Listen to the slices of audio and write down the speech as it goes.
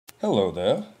Hello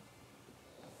there.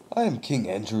 I am King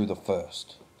Andrew the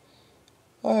First.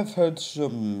 I've heard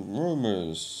some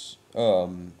rumors,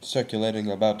 circulating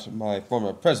about my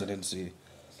former presidency.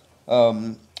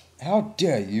 Um, how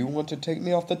dare you want to take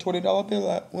me off the $20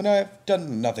 bill when I've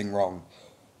done nothing wrong?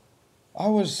 I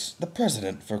was the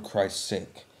president, for Christ's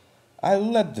sake. I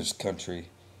led this country.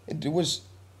 It was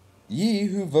ye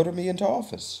who voted me into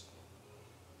office.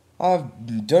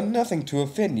 I've done nothing to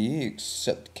offend ye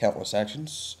except countless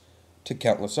actions to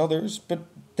countless others, but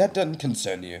that doesn't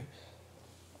concern you.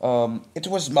 It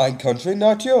was my country,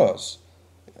 not yours.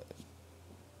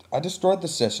 I destroyed the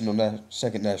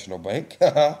Second National Bank.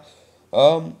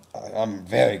 I'm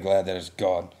very glad that it's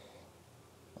gone.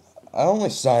 I only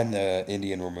signed the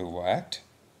Indian Removal Act.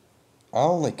 I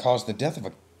only caused the death of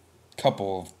a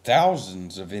couple of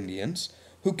thousands of Indians.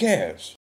 Who cares?